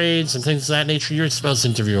upgrades and things of that nature, you're supposed to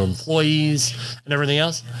interview employees and everything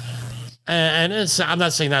else. And I'm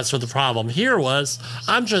not saying that's what the problem here was.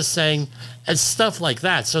 I'm just saying it's stuff like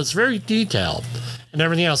that. So it's very detailed and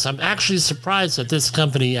everything else. I'm actually surprised that this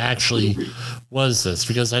company actually was this,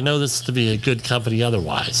 because I know this to be a good company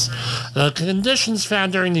otherwise. The conditions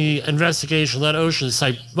found during the investigation led OSHA to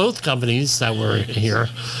cite both companies that were here,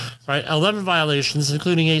 right? 11 violations,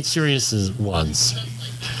 including 8 serious ones.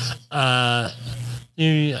 What do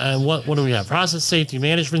we have? Process safety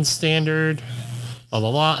management standard, blah,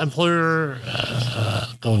 blah, blah. Employer,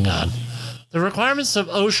 going on. The requirements of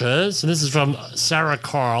OSHA's, and this is from Sarah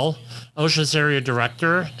Carl, OSHA's area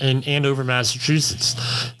director in Andover, Massachusetts.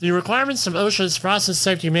 The requirements of OSHA's process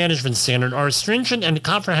safety management standard are stringent and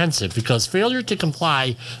comprehensive because failure to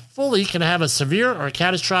comply fully can have a severe or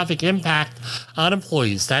catastrophic impact on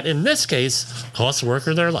employees that, in this case, cost a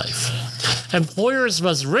worker their life. Employers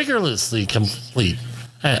must rigorously, completely,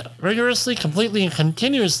 and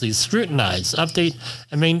continuously scrutinize, update,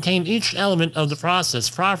 and maintain each element of the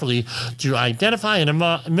process properly to identify and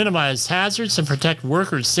minimize hazards and protect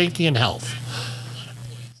workers' safety and health.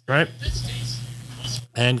 Right?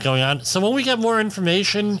 And going on. So when we get more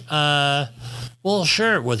information, we'll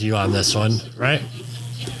share it with you on this one, right?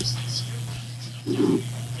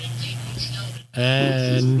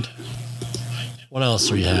 And what else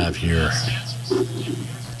do we have here?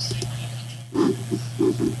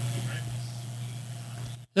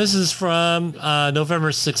 This is from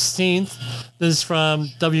November 16th. This is from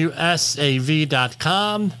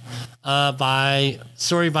WSAV.com. By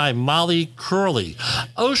Molly Curley.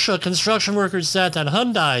 OSHA construction workers death at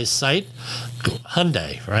Hyundai site.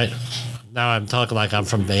 Hyundai, right? Now I'm talking like I'm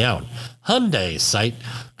from Bayonne. Hyundai site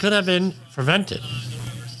could have been prevented.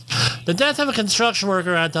 The death of a construction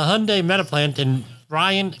worker at the Hyundai Meta plant in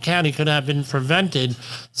Bryan County could have been prevented,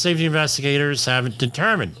 safety investigators have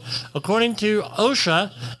determined. According to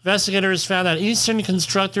OSHA, investigators found that Eastern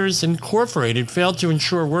Constructors Incorporated failed to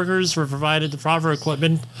ensure workers were provided the proper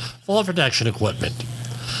equipment, fall protection equipment.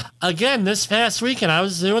 Again, this past weekend, I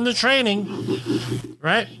was doing the training,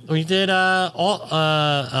 right? We did authorized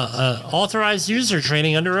user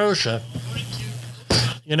training under OSHA.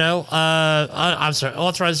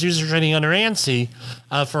 Authorized user training under ANSI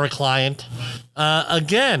for a client.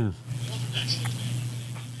 Again,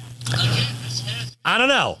 I don't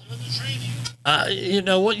know.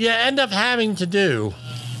 What you end up having to do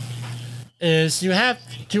is you have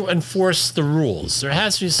to enforce the rules. There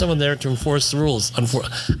has to be someone there to enforce the rules.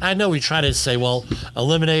 I know we try to say, well,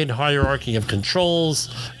 eliminate hierarchy of controls,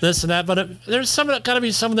 this and that, but there's got to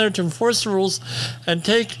be someone there to enforce the rules and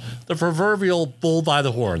take the proverbial bull by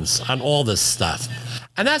the horns on all this stuff.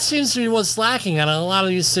 And that seems to be what's lacking in a lot of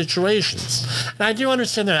these situations. And I do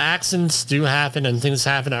understand that accidents do happen and things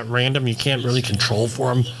happen at random. You can't really control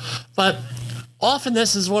for them. But often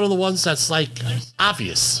this is one of the ones that's like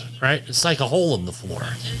obvious, right? It's like a hole in the floor.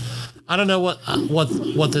 I don't know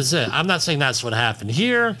what this is. I'm not saying that's what happened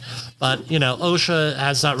here, but OSHA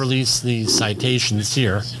has not released the citations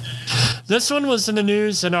here. This one was in the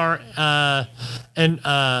news in our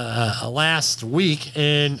last week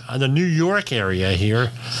in the New York area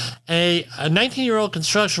here. A 19-year-old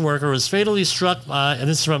construction worker was fatally struck by, and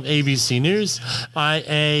this is from ABC News, by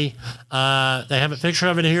they have a picture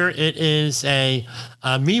of it here. It is a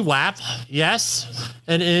MEWAP, yes.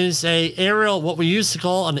 It is a aerial, what we used to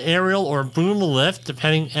call an aerial or boom lift,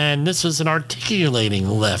 and this was an articulating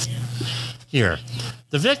lift here.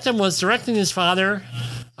 The victim was directing his father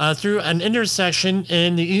through an intersection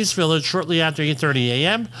in the East Village shortly after 8:30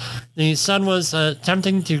 a.m. The son was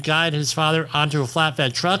attempting to guide his father onto a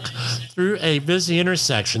flatbed truck through a busy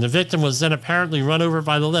intersection. The victim was then apparently run over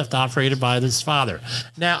by the lift operated by his father.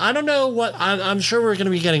 Now, I don't know what, I'm sure we're going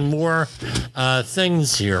to be getting more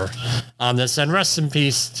things here on this, and rest in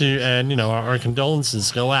peace to, and our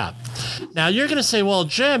condolences go out. Now, you're going to say, well,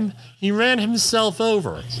 Jim, he ran himself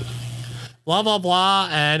over. Blah, blah, blah,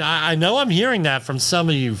 and I know I'm hearing that from some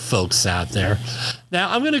of you folks out there. Now,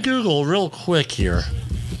 I'm going to Google real quick here.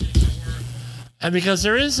 And because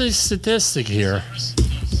there is a statistic here.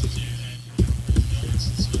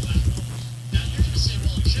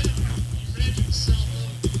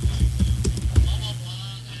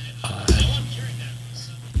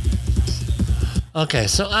 Okay,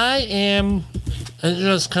 so it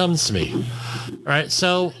just comes to me. All right,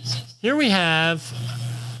 so here we have...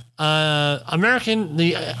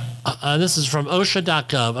 this is from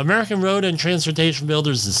OSHA.gov, American Road and Transportation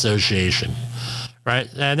Builders Association, right?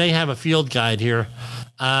 And they have a field guide here.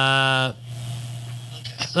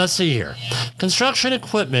 Let's see here. Construction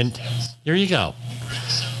equipment, here you go,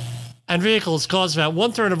 and vehicles cause about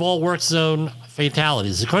 1/3 of all work zone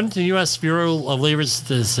fatalities. According to the U.S. Bureau of Labor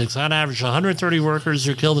Statistics, on average, 130 workers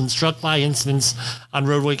are killed and struck by incidents on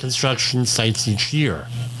roadway construction sites each year.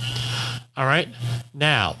 All right.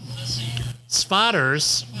 Now,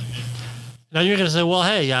 spotters. Now you're going to say, well,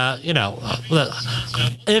 hey,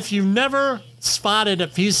 if you've never spotted a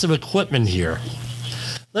piece of equipment here,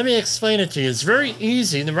 let me explain it to you. It's very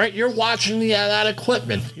easy, right? You're watching that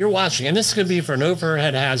equipment. You're watching, and this could be for an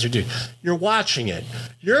overhead hazard, dude. You're watching it.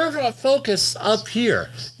 You're focused up here.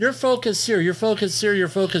 You're focused here. You're focused here. You're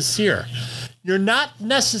focused here. You're not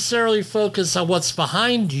necessarily focused on what's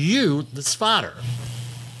behind you, the spotter.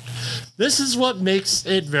 This is what makes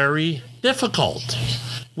it very difficult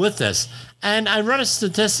with this. And I read a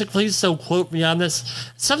statistic, please don't quote me on this.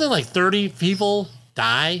 Something like 30 people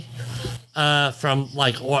die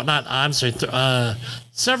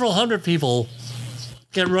several hundred people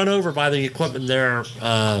get run over by the equipment they're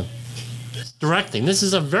directing. This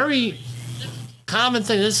is a very common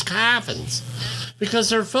thing. This happens because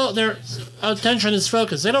their attention is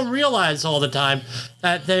focused. They don't realize all the time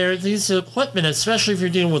that these equipment, especially if you're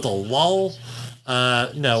dealing with a lull,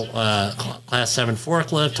 class 7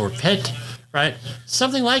 forklift or pit, right?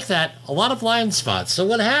 Something like that, a lot of blind spots. So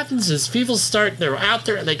what happens is they're out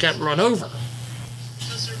there and they get run over.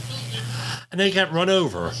 And they get run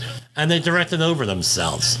over and they direct it over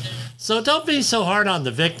themselves. So don't be so hard on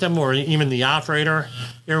the victim or even the operator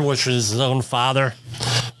here, which is his own father.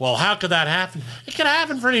 Well, how could that happen? It could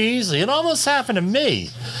happen pretty easily. It almost happened to me,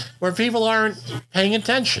 where people aren't paying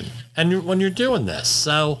attention and when you're doing this.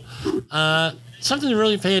 So, something to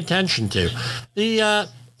really pay attention to. The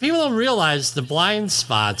people don't realize the blind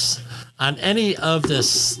spots on any of this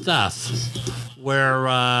stuff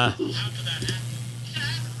where,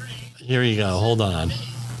 here you go, hold on.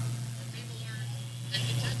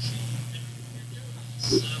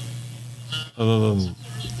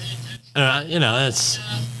 It's,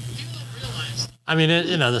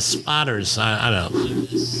 the spotters, I don't know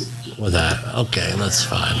with that. Okay, that's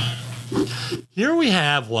fine. Here we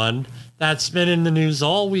have one that's been in the news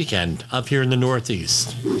all weekend up here in the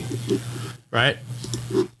Northeast, right?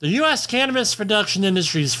 The U.S. cannabis production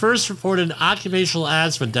industry's first reported occupational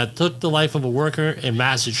asthma that took the life of a worker in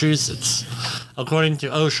Massachusetts, according to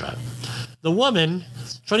OSHA. The woman,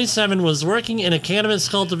 27, was working in a cannabis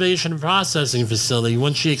cultivation and processing facility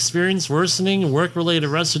when she experienced worsening work-related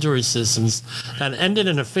respiratory symptoms that ended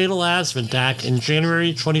in a fatal asthma attack in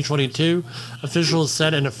January 2022, officials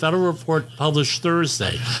said in a federal report published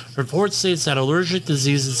Thursday. The report states that allergic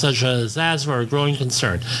diseases such as asthma are a growing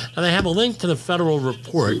concern. Now, they have a link to the federal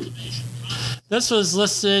report. This was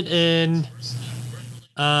listed in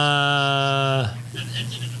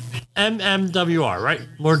MMWR, right?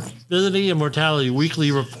 Morbidity and Mortality Weekly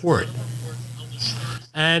Report.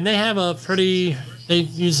 And they have they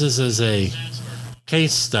use this as a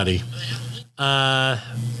case study.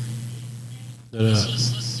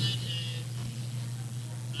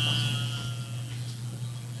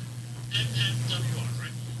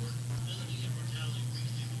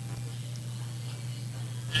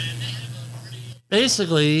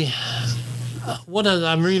 Basically,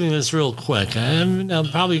 I'm reading this real quick. I'm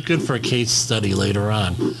probably good for a case study later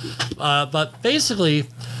on. But basically,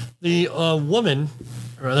 the woman,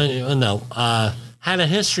 had a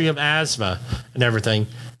history of asthma and everything.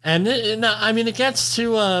 And it gets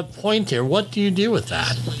to a point here. What do you do with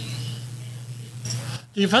that?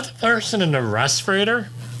 Do you put the person in a respirator?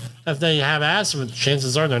 If they have asthma,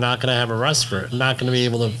 chances are they're not going to have a respirator, not going to be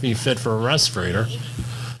able to be fit for a respirator.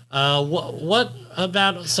 What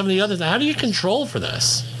about some of the other things? How do you control for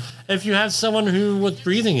this? If you have someone with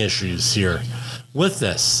breathing issues here with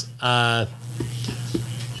this, what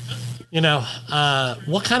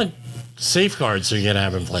kind of safeguards are you going to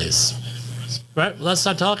have in place? Right? Let's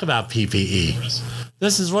not talk about PPE.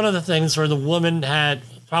 This is one of the things where the woman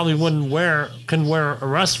probably couldn't wear a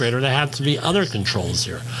respirator. There had to be other controls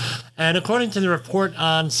here. And according to the report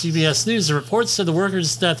on CBS News, the report said the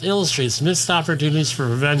worker's death illustrates missed opportunities for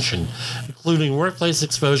prevention, including workplace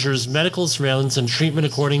exposures, medical surveillance, and treatment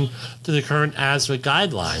according to the current asthma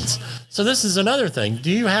guidelines. So this is another thing. Do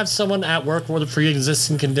you have someone at work with a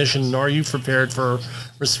pre-existing condition, and are you prepared for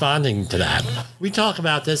responding to that? We talk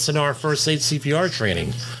about this in our first aid CPR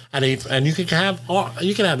training at 8, and you can have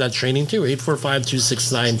that training too,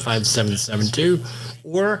 845-269-5772,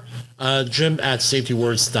 or Jim at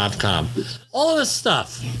safetywords.com. All of this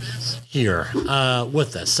stuff here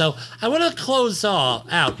with this. So I want to close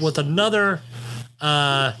out with another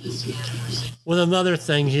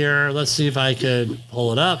thing here. Let's see if I could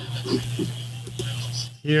pull it up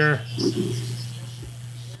here.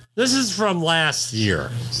 This is from last year.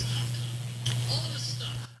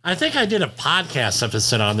 I think I did a podcast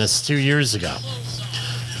episode on this 2 years ago.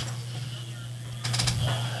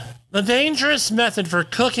 The dangerous method for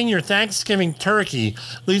cooking your Thanksgiving turkey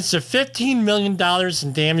leads to $15 million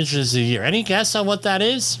in damages a year. Any guess on what that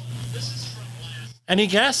is? Any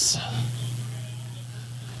guess?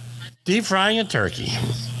 Deep frying a turkey.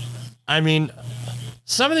 I mean,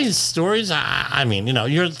 some of these stories,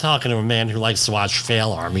 you're talking to a man who likes to watch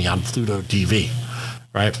Fail Army on Pluto TV,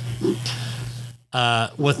 right?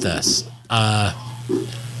 With this.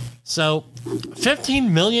 So, $15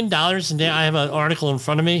 million in damage. I have an article in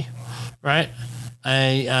front of me. Right?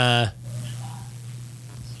 And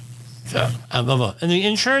the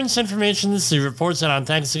insurance information reports that on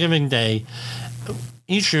Thanksgiving Day,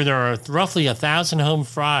 each year there are roughly 1,000 home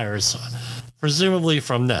fires, presumably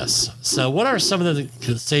from this. So what are some of the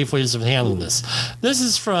safe ways of handling this? This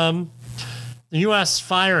is from the U.S.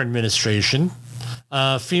 Fire Administration,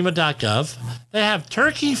 FEMA.gov. They have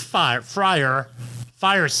turkey fire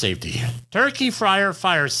safety. Turkey fryer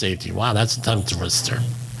fire safety. Wow, that's a tongue twister.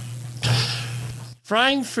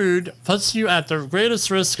 Frying food puts you at the greatest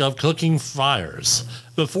risk of cooking fires.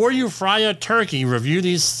 Before you fry a turkey, review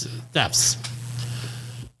these steps.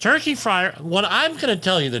 Turkey fryer, what I'm going to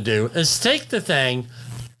tell you to do is take the thing,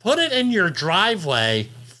 put it in your driveway,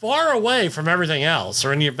 far away from everything else,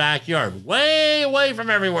 or in your backyard, way away from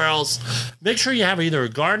everywhere else. Make sure you have either a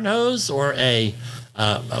garden hose or a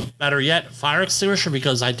better yet, fire extinguisher,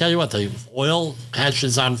 because I tell you what, the oil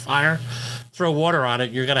catches on fire. Throw water on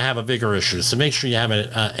it, you're going to have a bigger issue. So make sure you have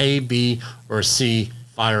an A, B, or C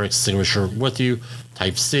fire extinguisher with you.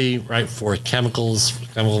 Type C, right, for chemicals,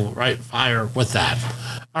 fire with that.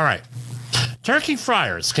 All right. Turkey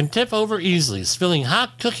fryers can tip over easily, spilling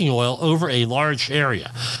hot cooking oil over a large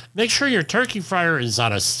area. Make sure your turkey fryer is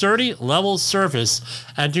on a sturdy, level surface,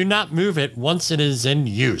 and do not move it once it is in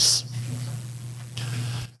use.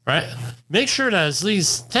 Right? Make sure that it's at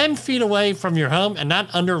least 10 feet away from your home and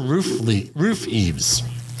not under roof eaves.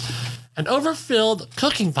 An overfilled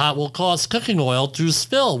cooking pot will cause cooking oil to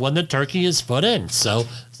spill when the turkey is put in. So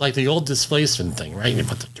it's like the old displacement thing, right? You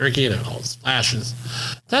put the turkey in and it all splashes.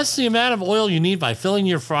 Test the amount of oil you need by filling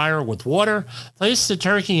your fryer with water. Place the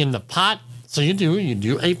turkey in the pot. So you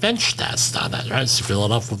do a bench test on that, right? So fill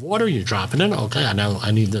it up with water, you drop it in. Okay, I know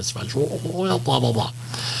I need this much oil, blah, blah, blah.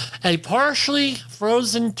 A partially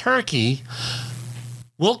frozen turkey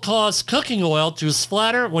will cause cooking oil to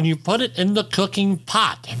splatter when you put it in the cooking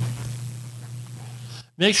pot.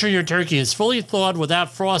 Make sure your turkey is fully thawed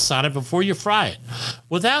without frost on it before you fry it.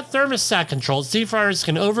 Without thermostat controls, deep fryers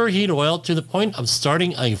can overheat oil to the point of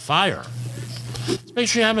starting a fire. So make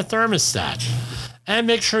sure you have a thermostat. And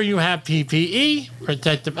make sure you have PPE,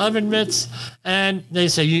 protective oven mitts, and they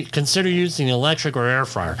say you consider using electric or air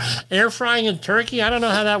fryer. Air frying a turkey, I don't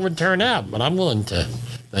know how that would turn out, but I'm willing to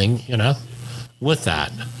with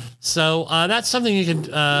that. So that's something you can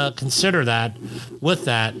consider that with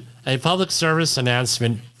that, a public service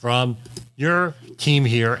announcement from your team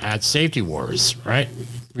here at Safety Wars, right?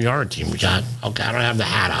 We are a team. Okay, I don't have the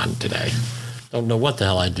hat on today. Don't know what the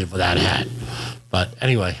hell I did with that hat. But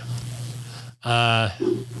anyway,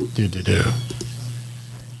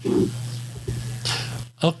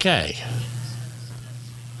 Okay.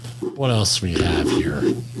 What else we have here?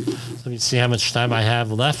 Let me see how much time I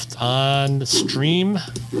have left on the stream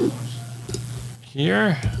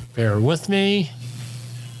here. Bear with me.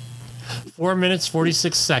 4 minutes,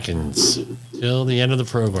 46 seconds till the end of the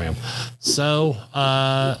program. So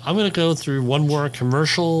I'm going to go through one more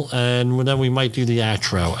commercial, and then we might do the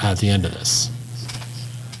outro at the end of this.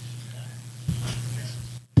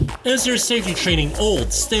 Is your safety training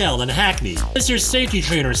old, stale, and hackneyed? Is your safety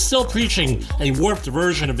trainer still preaching a warped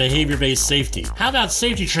version of behavior-based safety? How about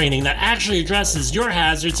safety training that actually addresses your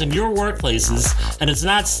hazards in your workplaces and is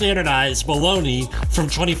not standardized baloney from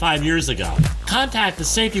 25 years ago? Contact the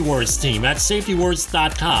Safety Wars team at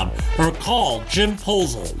safetywars.com or call Jim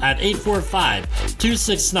Posel at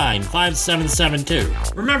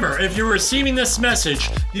 845-269-5772. Remember, if you're receiving this message,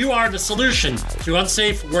 you are the solution to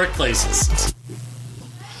unsafe workplaces.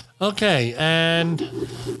 Okay, and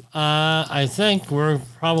I think we're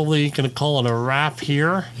probably going to call it a wrap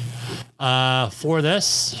here for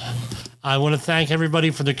this. I want to thank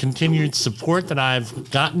everybody for the continued support that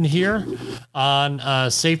I've gotten here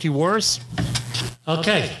on Safety Wars.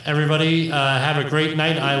 Okay, everybody, have a great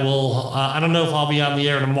night. I don't know if I'll be on the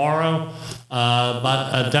air tomorrow,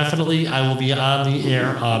 but definitely I will be on the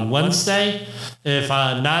air on Wednesday. If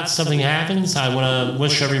not, something happens, I want to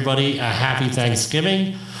wish everybody a happy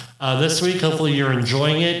Thanksgiving. This week, hopefully you're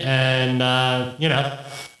enjoying it, and,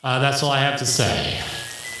 that's all I have to say.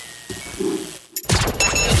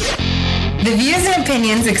 The views and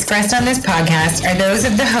opinions expressed on this podcast are those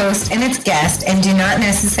of the host and its guest and do not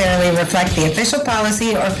necessarily reflect the official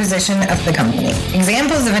policy or position of the company.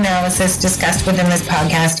 Examples of analysis discussed within this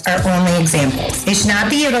podcast are only examples. They should not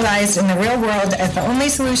be utilized in the real world as the only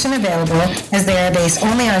solution available, as they are based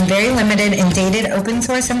only on very limited and dated open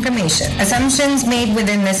source information. Assumptions made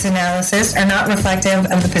within this analysis are not reflective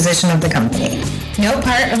of the position of the company. No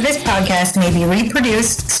part of this podcast may be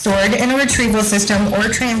reproduced, stored in a retrieval system, or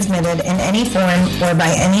transmitted in any form or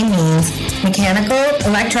by any means, mechanical,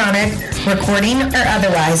 electronic, recording, or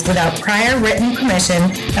otherwise, without prior written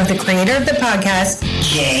permission of the creator of the podcast,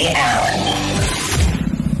 Jay Allen.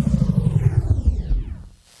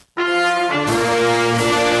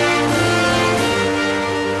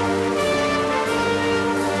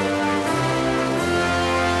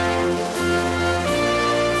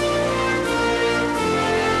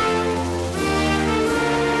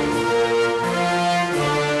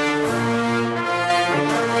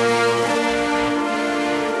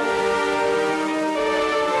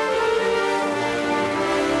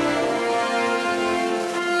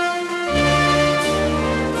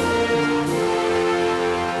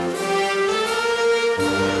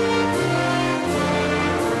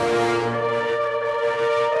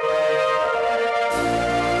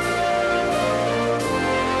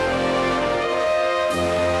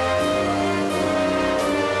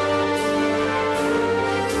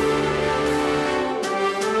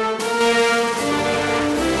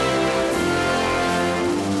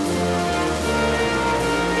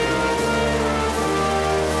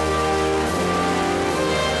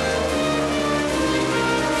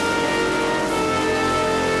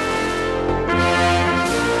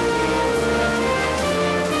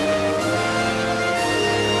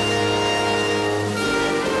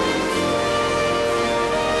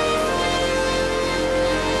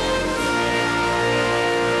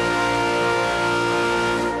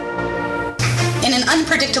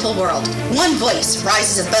 Unpredictable world, one voice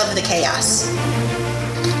rises above the chaos.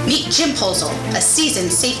 Meet Jim Posel, a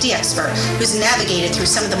seasoned safety expert who's navigated through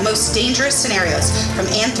some of the most dangerous scenarios, from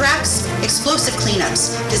anthrax, explosive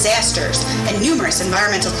cleanups, disasters, and numerous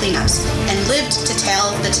environmental cleanups, and lived to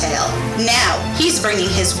tell the tale. Now, he's bringing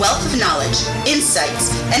his wealth of knowledge,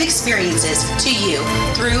 insights, and experiences to you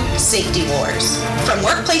through Safety Wars. From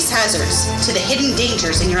workplace hazards to the hidden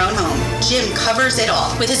dangers in your own home, Jim covers it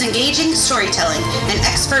all. With his engaging storytelling and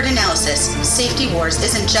expert analysis, Safety Wars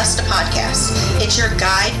isn't just a podcast. It's your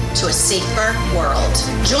guide to a safer world.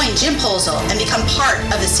 Join Jim Posel and become part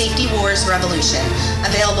of the Safety Wars revolution.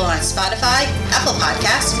 Available on Spotify, Apple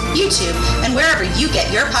Podcasts, YouTube, and wherever you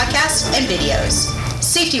get your podcasts and videos.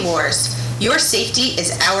 Safety Wars. Your safety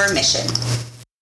is our mission.